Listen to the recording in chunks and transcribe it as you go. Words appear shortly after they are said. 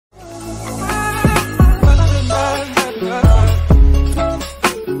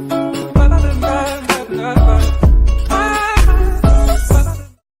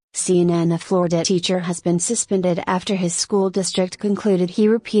CNN: A Florida teacher has been suspended after his school district concluded he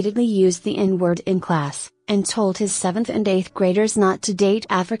repeatedly used the N-word in class, and told his 7th and 8th graders not to date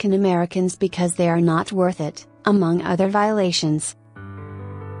African Americans because they are not worth it, among other violations.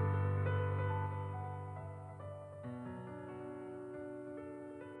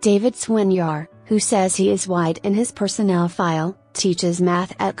 David Swinyar, who says he is white in his personnel file, teaches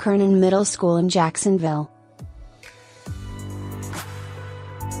math at Kernan Middle School in Jacksonville.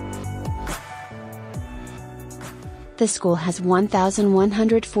 The school has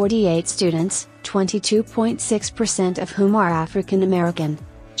 1,148 students, 22.6% of whom are African American.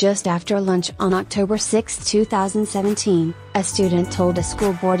 Just after lunch on October 6, 2017, a student told a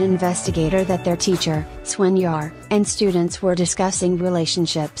school board investigator that their teacher, Swinyar, and students were discussing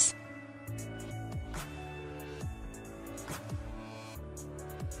relationships.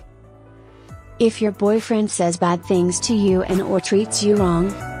 If your boyfriend says bad things to you and/or treats you wrong,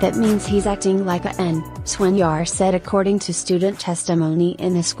 that means he's acting like a N, Swinyar said according to student testimony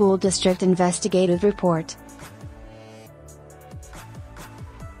in the school district investigative report.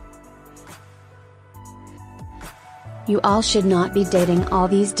 You all should not be dating all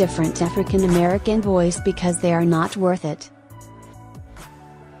these different African American boys because they are not worth it.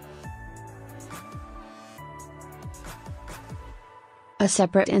 A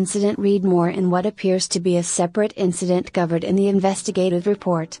separate incident. Read more in what appears to be a separate incident covered in the investigative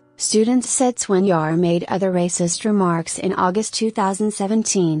report. Students said Swinyar made other racist remarks in August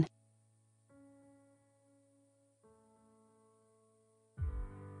 2017.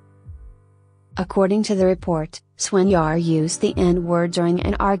 According to the report, Swinyar used the N-word during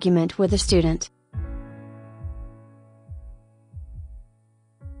an argument with a student.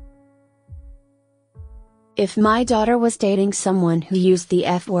 If my daughter was dating someone who used the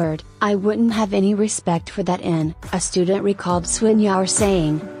F-word, I wouldn't have any respect for that N, a student recalled Swinyar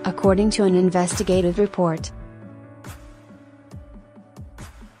saying, according to an investigative report.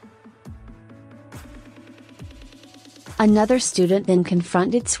 Another student then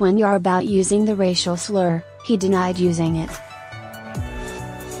confronted Swinyar about using the racial slur. He denied using it.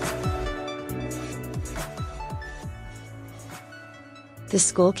 The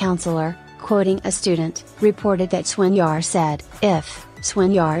school counselor, quoting a student, reported that Swinyar said, "If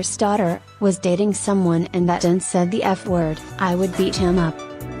Swinyar's daughter was dating someone and that then said the F word, I would beat him up."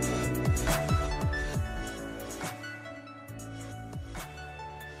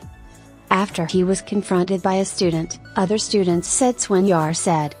 After he was confronted by a student, other students said Swinyar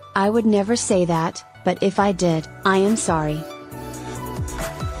said, "I would never say that, but if I did, I am sorry."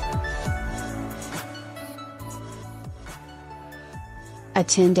 A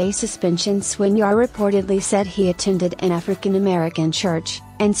 10-day suspension. Swinyar reportedly said he attended an African American church,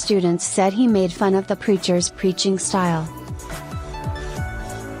 and students said he made fun of the preacher's preaching style.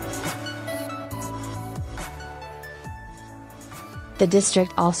 The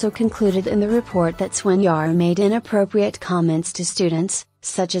district also concluded in the report that Swinyar made inappropriate comments to students,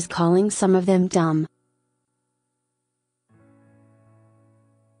 such as calling some of them dumb.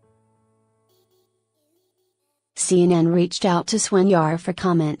 CNN reached out to Swinyar for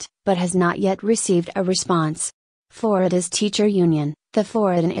comment, but has not yet received a response. Florida's teacher union, the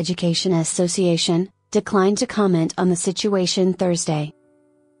Florida Education Association, declined to comment on the situation Thursday.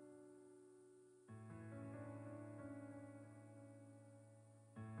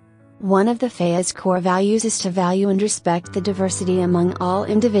 One of the FAA's core values is to value and respect the diversity among all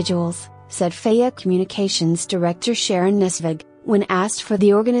individuals, said FAA Communications Director Sharon Nesvig, when asked for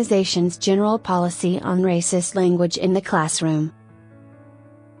the organization's general policy on racist language in the classroom.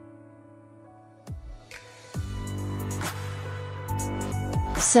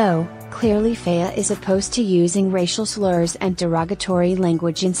 So, clearly FAA is opposed to using racial slurs and derogatory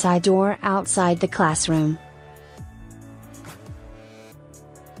language inside or outside the classroom.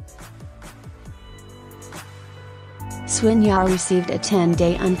 Swinyar received a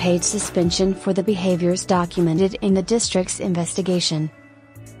 10-day unpaid suspension for the behaviors documented in the district's investigation.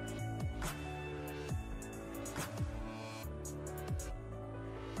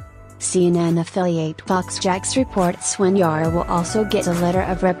 CNN affiliate Fox Jax reports Swinyar will also get a letter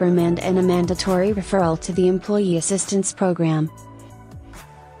of reprimand and a mandatory referral to the Employee Assistance Program.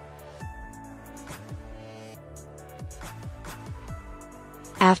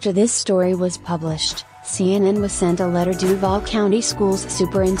 After this story was published, CNN was sent a letter Duval County Schools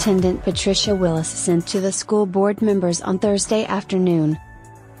Superintendent Patricia Willis sent to the school board members on Thursday afternoon.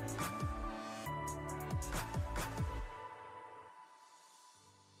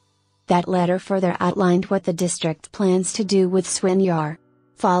 That letter further outlined what the district plans to do with Swinyar.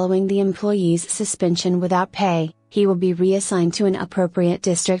 Following the employee's suspension without pay, He will be reassigned to an appropriate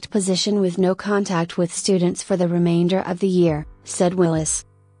district position with no contact with students for the remainder of the year, said Willis.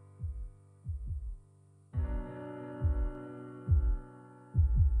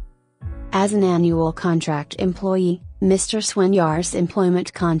 As an annual contract employee, Mr. Swenyar's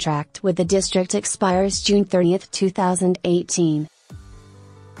employment contract with the district expires June 30, 2018.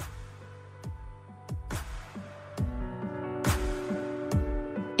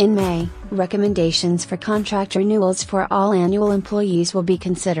 In May, recommendations for contract renewals for all annual employees will be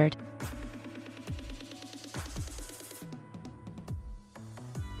considered.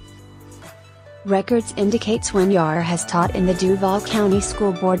 Records indicate Swenyar has taught in the Duval County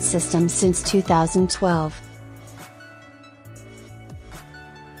School Board system since 2012.